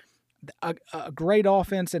ACC. A great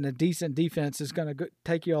offense and a decent defense is going to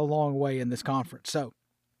take you a long way in this conference. So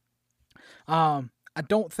I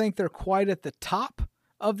don't think they're quite at the top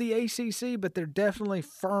of the ACC, but they're definitely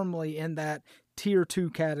firmly in that tier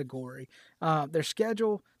 2 category. Their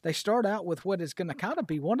schedule, they start out with what is going to kind of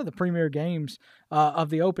be one of the premier games of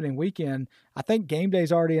the opening weekend. I think Game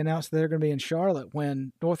Day's already announced that they're going to be in Charlotte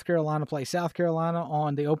when North Carolina plays South Carolina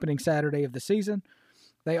on the opening Saturday of the season.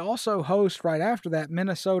 They also host right after that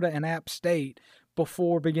Minnesota and App State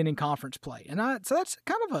before beginning conference play. And so that's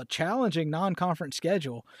kind of a challenging non-conference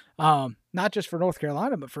schedule, not just for North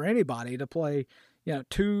Carolina, but for anybody to play,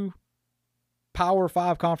 2 Power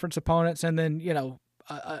 5 conference opponents and then,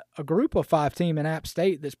 a group of 5 team in App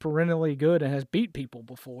State that's perennially good and has beat people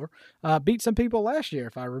before, beat some people last year,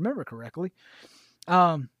 if I remember correctly.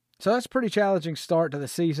 So that's a pretty challenging start to the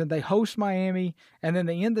season. They host Miami, and then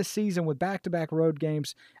they end the season with back-to-back road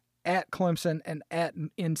games at Clemson and at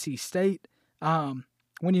NC State.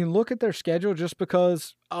 When you look at their schedule, just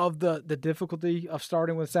because of the difficulty of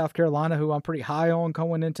starting with South Carolina, who I'm pretty high on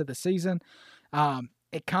going into the season,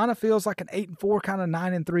 it kind of feels like an 8-4, kind of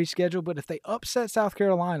 9-3 schedule. But if they upset South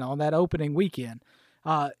Carolina on that opening weekend,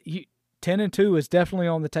 10-2 is definitely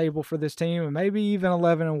on the table for this team, and maybe even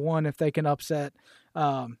 11-1 if they can upset.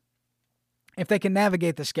 If they can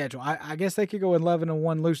navigate the schedule. I guess they could go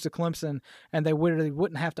 11-1, lose to Clemson, and they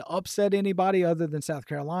wouldn't have to upset anybody other than South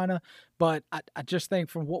Carolina. But I just think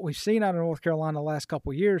from what we've seen out of North Carolina the last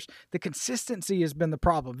couple of years, the consistency has been the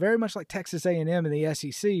problem. Very much like Texas A&M in the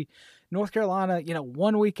SEC. North Carolina,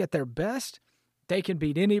 1 week at their best, they can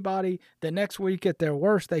beat anybody. The next week at their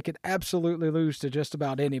worst, they could absolutely lose to just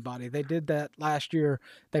about anybody. They did that last year.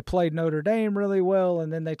 They played Notre Dame really well,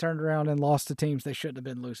 and then they turned around and lost to teams they shouldn't have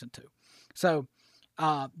been losing to. So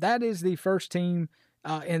that is the first team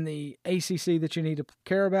in the ACC that you need to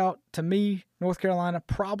care about. To me, North Carolina,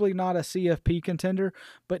 probably not a CFP contender,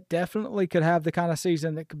 but definitely could have the kind of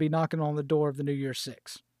season that could be knocking on the door of the New Year's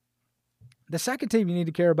Six. The second team you need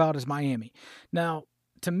to care about is Miami. Now,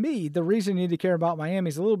 to me, the reason you need to care about Miami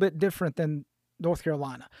is a little bit different than North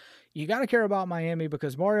Carolina. You got to care about Miami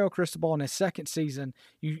because Mario Cristobal in his second season,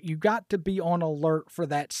 you got to be on alert for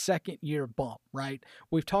that second-year bump, right?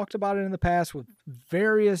 We've talked about it in the past with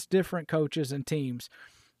various different coaches and teams.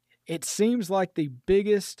 It seems like the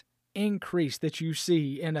biggest increase that you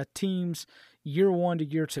see in a team's year 1 to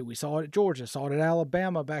year 2. We saw it at Georgia, saw it at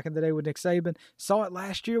Alabama back in the day with Nick Saban, saw it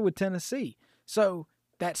last year with Tennessee. So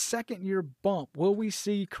that second-year bump, will we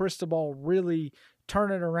see Cristobal really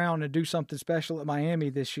turn it around and do something special at Miami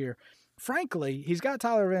this year? Frankly, he's got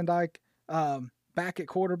Tyler Van Dyke back at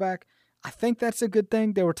quarterback. I think that's a good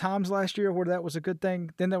thing. There were times last year where that was a good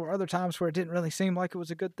thing. Then there were other times where it didn't really seem like it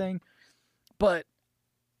was a good thing. But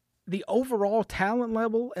the overall talent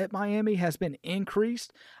level at Miami has been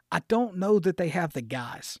increased. I don't know that they have the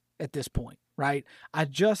guys at this point, right? I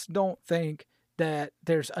just don't think that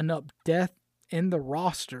there's enough depth in the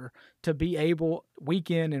roster to be able week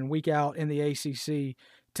in and week out in the ACC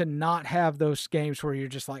to not have those games where you're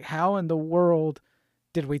just like, how in the world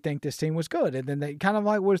did we think this team was good? And then they kind of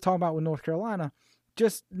like what I was talking about with North Carolina,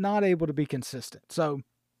 just not able to be consistent. So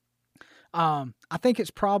I think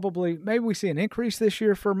it's probably, maybe we see an increase this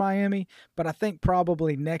year for Miami, but I think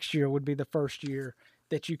probably next year would be the first year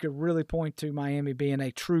that you could really point to Miami being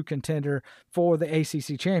a true contender for the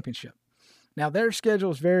ACC championship. Now, their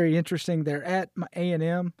schedule is very interesting. They're at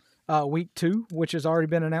A&M week 2, which has already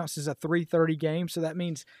been announced as a 3:30 game. So that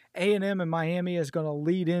means A&M and Miami is going to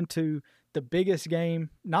lead into the biggest game,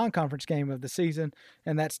 non-conference game of the season,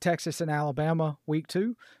 and that's Texas and Alabama week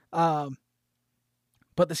 2.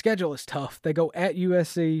 But the schedule is tough. They go at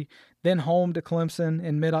USC, then home to Clemson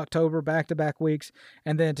in mid-October, back-to-back weeks.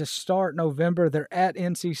 And then to start November, they're at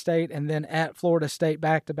NC State and then at Florida State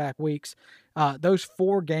back-to-back weeks. Those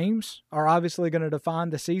 4 games are obviously going to define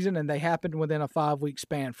the season, and they happen within a 5-week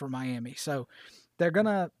span for Miami. So they're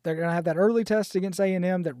gonna have that early test against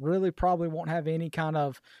A&M that really probably won't have any kind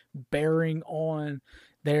of bearing on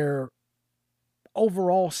their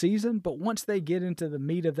overall season, but once they get into the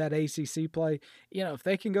meat of that ACC play, if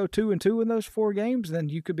they can go 2-2 in those 4 games, then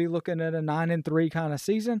you could be looking at a 9-3 kind of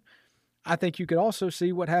season. I think you could also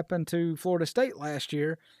see what happened to Florida State last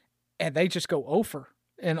year, and they just go over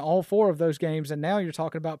in all 4 of those games, and now you're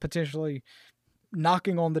talking about potentially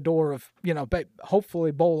knocking on the door of,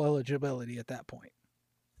 hopefully bowl eligibility at that point.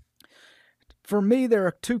 For me, there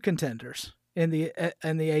are 2 contenders in the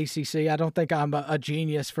ACC. I don't think I'm a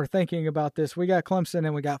genius for thinking about this. We got Clemson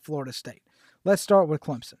and we got Florida State. Let's start with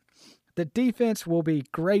Clemson. The defense will be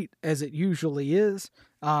great as it usually is,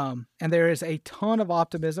 and there is a ton of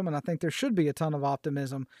optimism, and I think there should be a ton of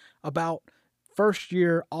optimism about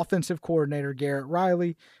first-year offensive coordinator Garrett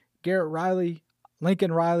Riley. Garrett Riley,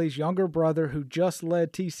 Lincoln Riley's younger brother, who just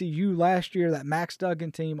led TCU last year, that Max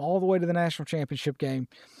Duggan team, all the way to the national championship game.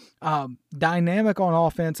 Dynamic on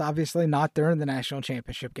offense, obviously not during the national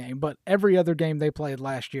championship game, but every other game they played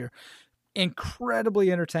last year.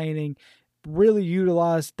 Incredibly entertaining, really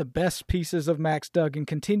utilized the best pieces of Max Duggan,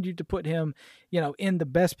 continued to put him, in the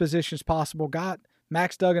best positions possible, got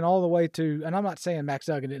Max Duggan all the way to, and I'm not saying Max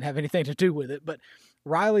Duggan didn't have anything to do with it, but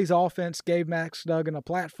Riley's offense gave Max Duggan a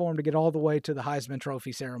platform to get all the way to the Heisman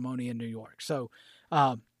Trophy ceremony in New York. So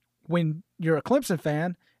when you're a Clemson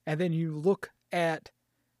fan and then you look at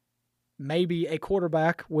maybe a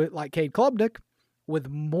quarterback like Cade Klubnik with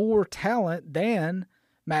more talent than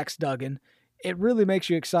Max Duggan, it really makes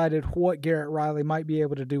you excited what Garrett Riley might be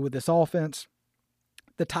able to do with this offense.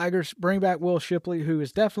 The Tigers bring back Will Shipley, who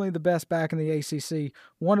is definitely the best back in the ACC,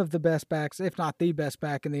 one of the best backs, if not the best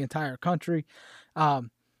back in the entire country.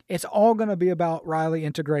 It's all going to be about Riley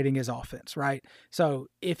integrating his offense, right? So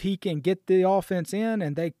if he can get the offense in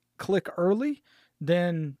and they click early,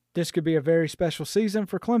 then this could be a very special season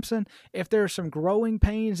for Clemson. If there are some growing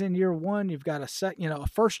pains in year 1, you've got a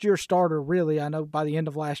first-year starter, really. I know by the end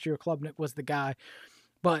of last year, Klubnik was the guy.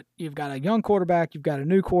 But you've got a young quarterback, you've got a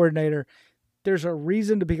new coordinator. There's a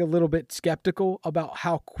reason to be a little bit skeptical about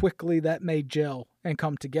how quickly that may gel and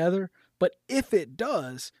come together. But if it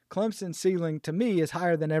does, Clemson's ceiling, to me, is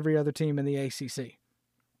higher than every other team in the ACC.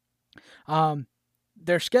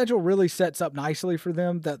 Their schedule really sets up nicely for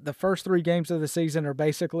them. The first 3 games of the season are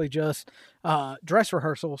basically just dress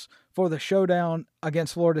rehearsals for the showdown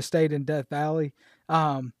against Florida State in Death Valley.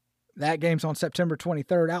 That game's on September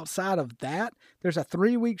 23rd. Outside of that, there's a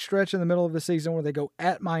 3-week stretch in the middle of the season where they go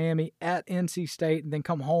at Miami, at NC State, and then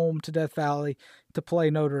come home to Death Valley to play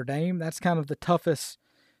Notre Dame. That's kind of the toughest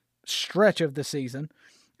stretch of the season.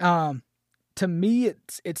 To me,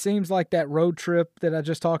 it seems like that road trip that I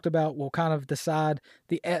just talked about will kind of decide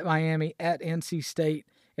the at Miami, at NC State.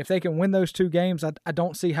 If they can win those 2 games, I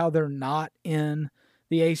don't see how they're not in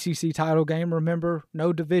the ACC title game. Remember,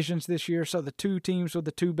 no divisions this year, so the 2 teams with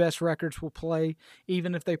the 2 best records will play,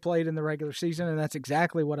 even if they played in the regular season, and that's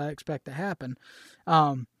exactly what I expect to happen.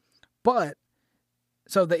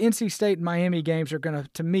 So the NC State and Miami games are going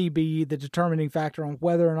to me, be the determining factor on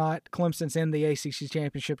whether or not Clemson's in the ACC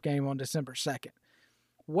championship game on December 2nd.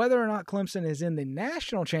 Whether or not Clemson is in the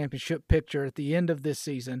national championship picture at the end of this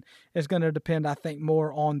season is going to depend, I think,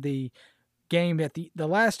 more on the game at the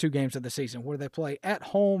last 2 games of the season, where they play at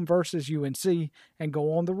home versus UNC and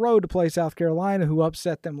go on the road to play South Carolina, who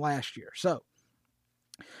upset them last year. So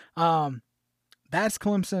that's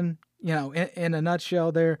Clemson, in a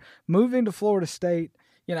nutshell there. Moving to Florida State,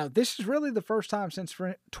 this is really the first time since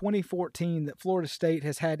 2014 that Florida State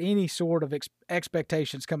has had any sort of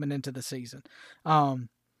expectations coming into the season.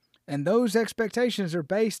 And those expectations are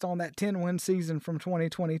based on that 10-win season from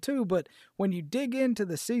 2022. But when you dig into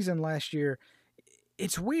the season last year,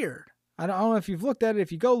 it's weird. I don't know if you've looked at it.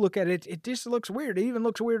 If you go look at it, it just looks weird. It even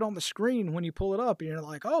looks weird on the screen when you pull it up. And you're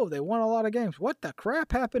like, oh, they won a lot of games. What the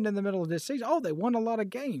crap happened in the middle of this season? Oh, they won a lot of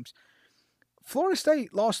games. Florida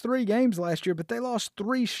State lost 3 games last year, but they lost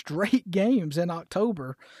 3 straight games in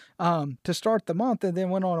October to start the month, and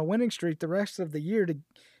then went on a winning streak the rest of the year.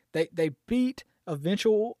 They beat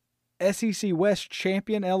eventual SEC West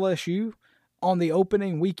champion LSU on the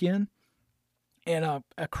opening weekend. in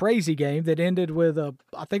a crazy game that ended with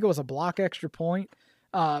I think it was a block extra point,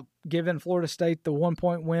 giving Florida State the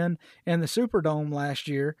 1-point win in the Superdome last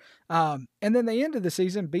year. And then they ended the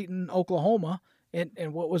season beating Oklahoma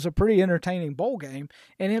in what was a pretty entertaining bowl game.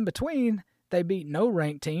 And in between, they beat no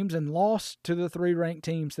ranked teams and lost to the 3 ranked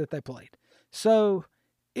teams that they played. So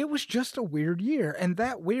it was just a weird year. And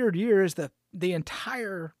that weird year is the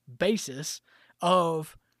entire basis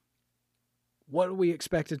of what we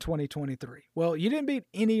expect in 2023. Well, you didn't beat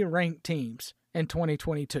any ranked teams in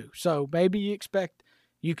 2022. So maybe you expect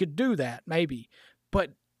you could do that, maybe.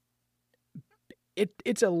 But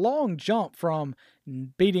it's a long jump from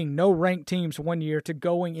beating no ranked teams one year to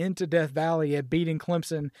going into Death Valley and beating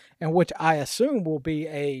Clemson, and which I assume will be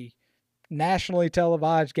a nationally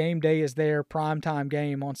televised game day is their primetime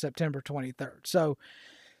game on September 23rd. So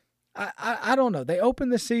I don't know. They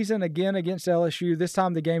opened the season again against LSU. This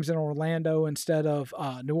time the game's in Orlando instead of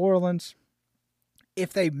New Orleans.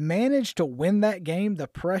 If they manage to win that game, the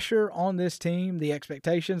pressure on this team, the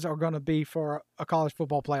expectations are going to be for a college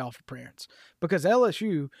football playoff appearance. Because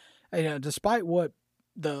LSU, despite what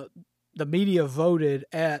the media voted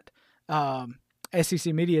at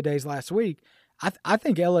SEC Media Days last week, I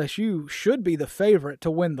think LSU should be the favorite to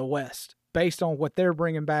win the West based on what they're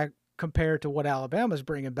bringing back compared to what Alabama's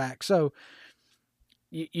bringing back. So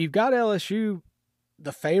you've got LSU,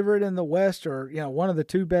 the favorite in the West, or one of the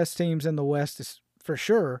 2 best teams in the West is for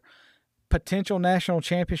sure potential national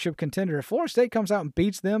championship contender. If Florida State comes out and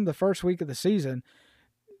beats them the first week of the season,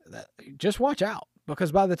 just watch out,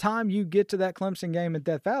 because by the time you get to that Clemson game in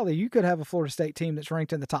Death Valley, you could have a Florida State team that's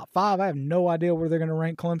ranked in the top 5. I have no idea where they're going to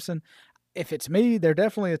rank Clemson. If it's me, they're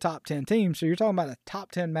definitely a top 10 team. So you're talking about a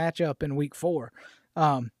top 10 matchup in week 4.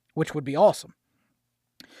 Which would be awesome.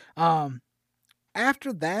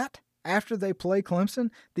 After that, after they play Clemson,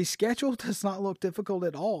 the schedule does not look difficult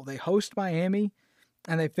at all. They host Miami,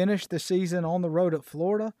 and they finish the season on the road at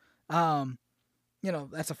Florida.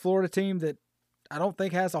 That's a Florida team that I don't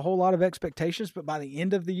think has a whole lot of expectations, but by the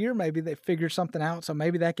end of the year, maybe they figure something out. So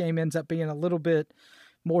maybe that game ends up being a little bit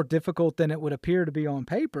more difficult than it would appear to be on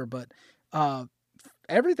paper. But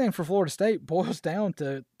everything for Florida State boils down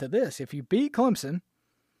to this. If you beat Clemson,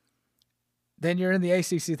 then you're in the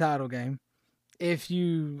ACC title game. If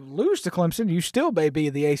you lose to Clemson, you still may be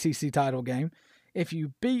in the ACC title game. If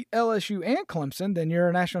you beat LSU and Clemson, then you're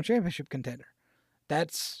a national championship contender.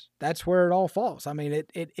 That's where it all falls. I mean,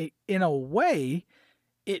 it in a way,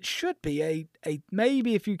 it should be a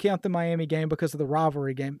maybe if you count the Miami game because of the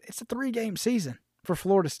rivalry game, it's a 3-game season for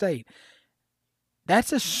Florida State.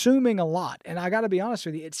 That's assuming a lot. And I got to be honest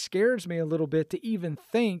with you, it scares me a little bit to even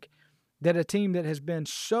think that a team that has been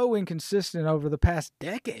so inconsistent over the past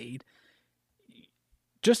decade,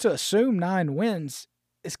 just to assume 9 wins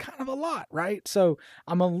is kind of a lot, right? So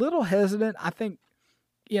I'm a little hesitant. I think,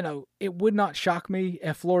 it would not shock me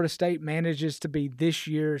if Florida State manages to be this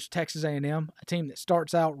year's Texas A&M, a team that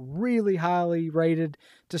starts out really highly rated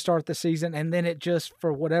to start the season, and then it just,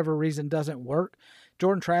 for whatever reason, doesn't work.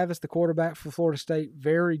 Jordan Travis, the quarterback for Florida State,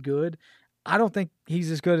 very good. I don't think he's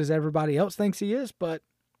as good as everybody else thinks he is, but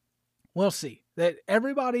we'll see. That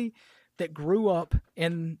everybody that grew up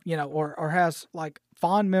in, or has like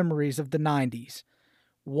fond memories of the 90s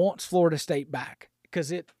wants Florida State back,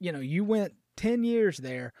 because you went 10 years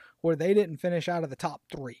there where they didn't finish out of the top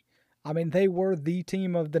 3. I mean, they were the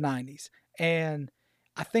team of the 90s. And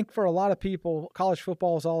I think for a lot of people, college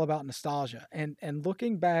football is all about nostalgia. And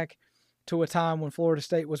looking back to a time when Florida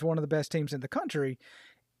State was one of the best teams in the country,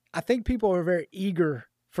 I think people are very eager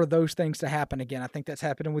for those things to happen again. I think that's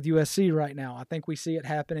happening with USC right now. I think we see it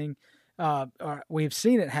happening. Or we've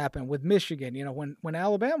seen it happen with Michigan. When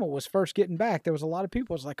Alabama was first getting back, there was a lot of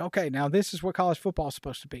people was like, okay, now this is what college football is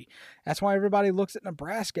supposed to be. That's why everybody looks at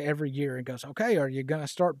Nebraska every year and goes, okay, are you going to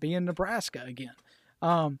start being Nebraska again?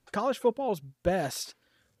 College football is best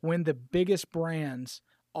when the biggest brands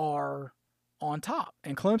are on top.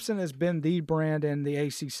 And Clemson has been the brand in the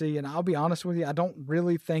ACC. And I'll be honest with you, I don't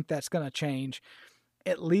really think that's going to change,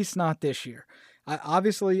 at least not this year.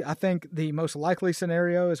 Obviously, I think the most likely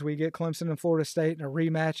scenario is we get Clemson and Florida State in a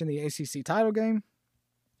rematch in the ACC title game.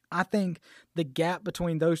 I think the gap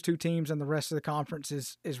between those 2 teams and the rest of the conference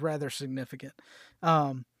is rather significant.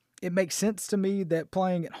 It makes sense to me that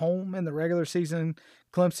playing at home in the regular season,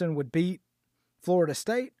 Clemson would beat Florida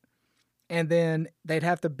State, and then they'd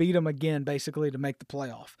have to beat them again basically to make the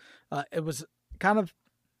playoff. It was kind of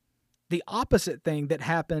the opposite thing that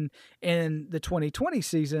happened in the 2020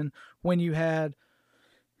 season when you had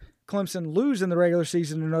Clemson lose in the regular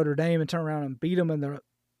season to Notre Dame and turn around and beat them in the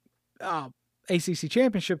ACC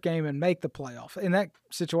championship game and make the playoff. In that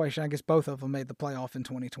situation, I guess both of them made the playoff in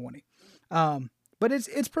 2020. But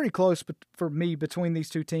it's pretty close for me between these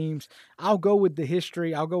two teams. I'll go with the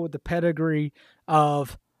history. I'll go with the pedigree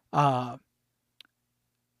of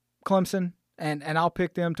Clemson, and I'll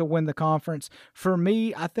pick them to win the conference. For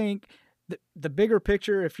me, I think the bigger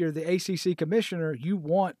picture, if you're the ACC commissioner, you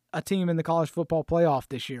want a team in the college football playoff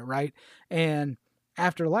this year, right? And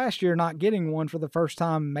after last year not getting one for the first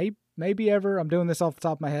time, maybe ever, I'm doing this off the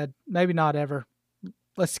top of my head, maybe not ever.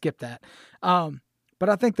 Let's skip that. But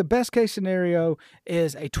I think the best case scenario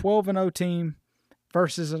is a 12-0 team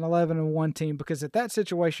versus an 11-1 team, because at that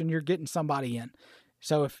situation, you're getting somebody in.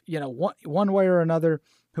 So if, one way or another,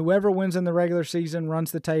 whoever wins in the regular season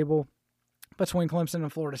runs the table between Clemson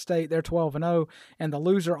and Florida State. They're 12-0, and the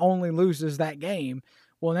loser only loses that game.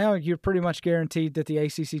 Well, now you're pretty much guaranteed that the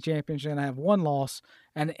ACC champion is going to have one loss,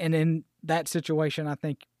 and in that situation, I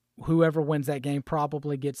think whoever wins that game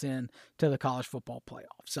probably gets in to the college football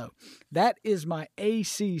playoff. So that is my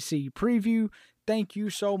ACC preview. Thank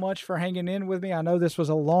you so much for hanging in with me. I know this was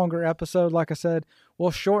a longer episode. Like I said,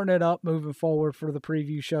 we'll shorten it up moving forward for the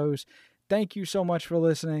preview shows. Thank you so much for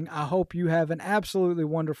listening. I hope you have an absolutely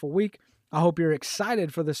wonderful week. I hope you're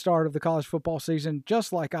excited for the start of the college football season,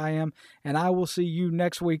 just like I am, and I will see you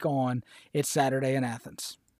next week on It's Saturday in Athens.